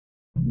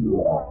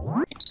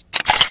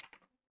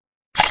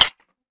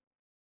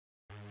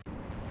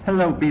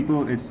Hello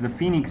people, it's the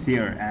Phoenix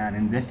here, and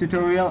in this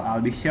tutorial I'll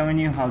be showing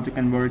you how to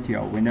convert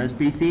your Windows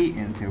PC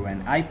into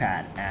an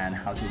iPad and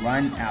how to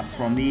run apps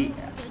from the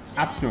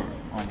App Store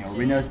on your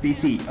Windows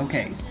PC.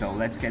 Okay, so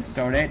let's get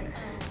started.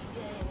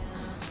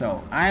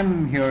 So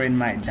I'm here in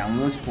my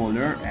downloads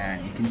folder,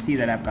 and you can see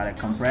that I've got a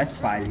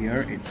compressed file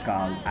here. It's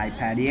called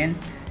iPadian.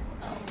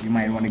 You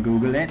might want to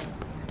Google it.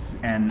 It's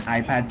an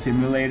iPad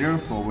simulator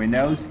for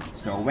Windows.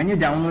 So when you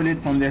download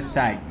it from this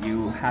site,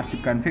 you have to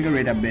configure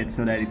it a bit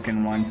so that it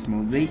can run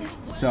smoothly.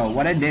 So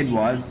what I did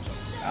was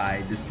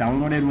I just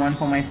downloaded one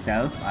for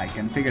myself. I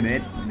configured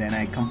it, then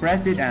I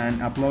compressed it and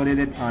uploaded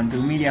it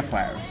onto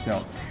MediaFire.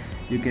 So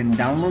you can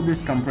download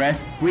this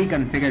compressed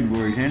pre-configured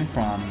version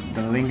from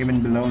the link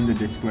given below in the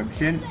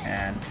description,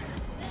 and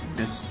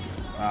just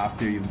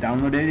after you've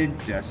downloaded it,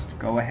 just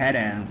go ahead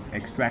and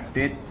extract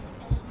it.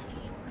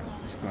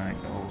 I'm just going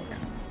to go and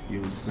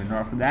use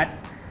WinRAR for that.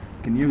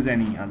 You can use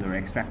any other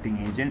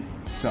extracting agent.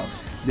 So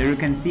there you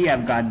can see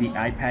I've got the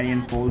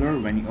iPadian folder.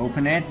 When you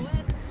open it,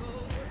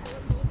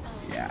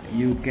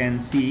 you can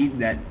see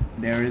that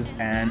there is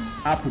an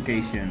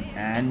application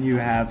and you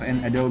have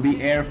an Adobe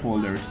Air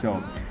folder.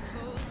 So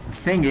the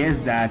thing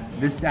is that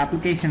this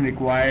application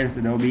requires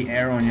Adobe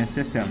Air on your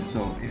system.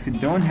 So if you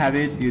don't have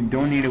it, you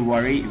don't need to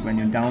worry. When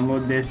you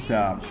download this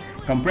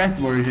compressed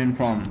version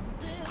from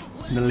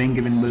the link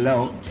given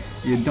below,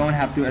 you don't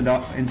have to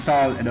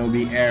install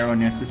Adobe Air on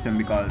your system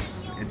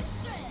because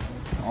it's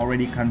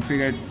already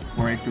configured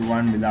for it to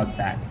run without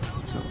that.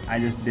 So I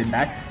just did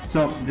that.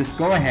 So just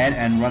go ahead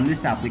and run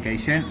this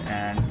application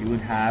and you would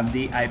have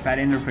the iPad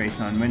interface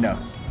on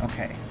Windows.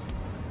 Okay.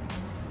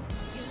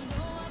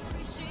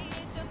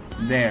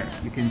 There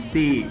you can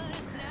see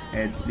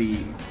it's the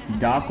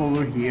dock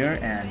over here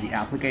and the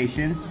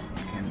applications.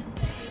 You can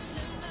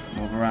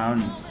move around,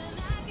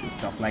 do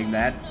stuff like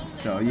that.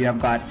 So you have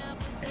got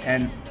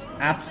an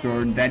app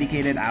store,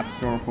 dedicated app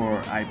store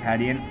for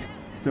iPadian.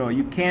 So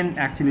you can't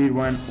actually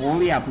run all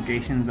the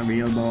applications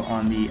available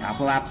on the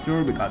Apple App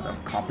Store because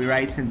of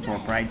copyrights and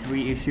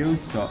proprietary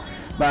issues. So,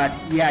 but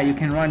yeah, you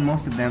can run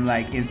most of them,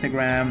 like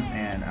Instagram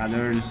and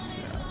others.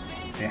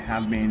 They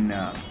have been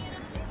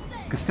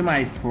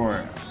customized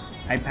for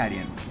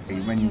iPadian.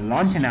 When you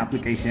launch an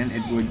application,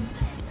 it would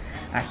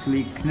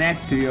actually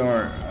connect to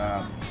your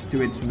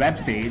to its web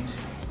page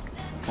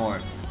for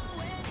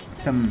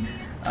some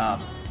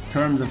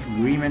terms of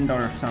agreement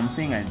or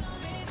something, and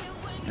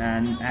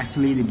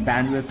actually the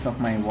bandwidth of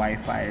my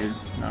Wi-Fi is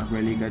not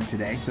really good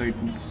today, so it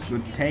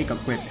would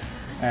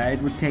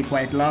take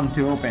quite long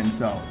to open.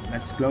 So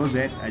let's close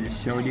it. I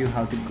just showed you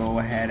how to go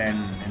ahead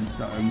and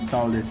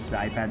install this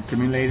iPad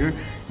simulator.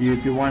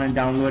 If you want to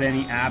download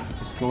any app,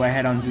 just go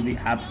ahead onto the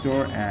App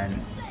Store and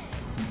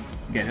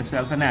get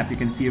yourself an app. You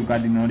can see you've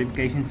got the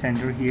notification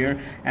center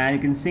here, and you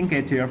can sync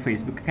it to your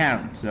Facebook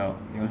account. So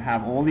you'll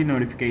have all the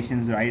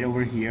notifications right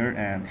over here,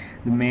 and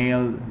the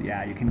mail.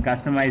 Yeah, you can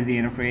customize the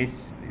interface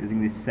using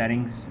these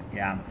settings.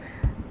 Yeah,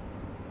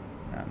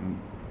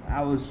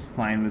 I was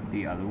fine with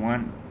the other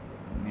one.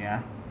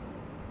 Yeah.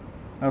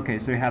 Okay,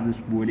 so you have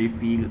this woody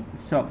feel.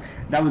 So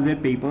that was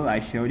it, people. I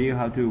showed you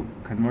how to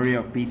convert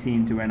your PC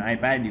into an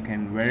iPad. You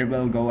can very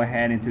well go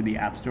ahead into the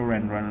App Store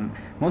and run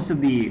most of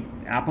the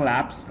Apple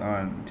apps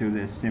to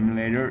this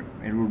simulator.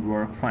 It would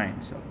work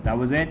fine. So that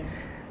was it.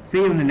 See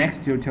you in the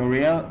next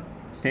tutorial.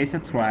 Stay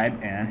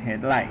subscribed and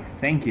hit like.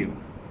 Thank you.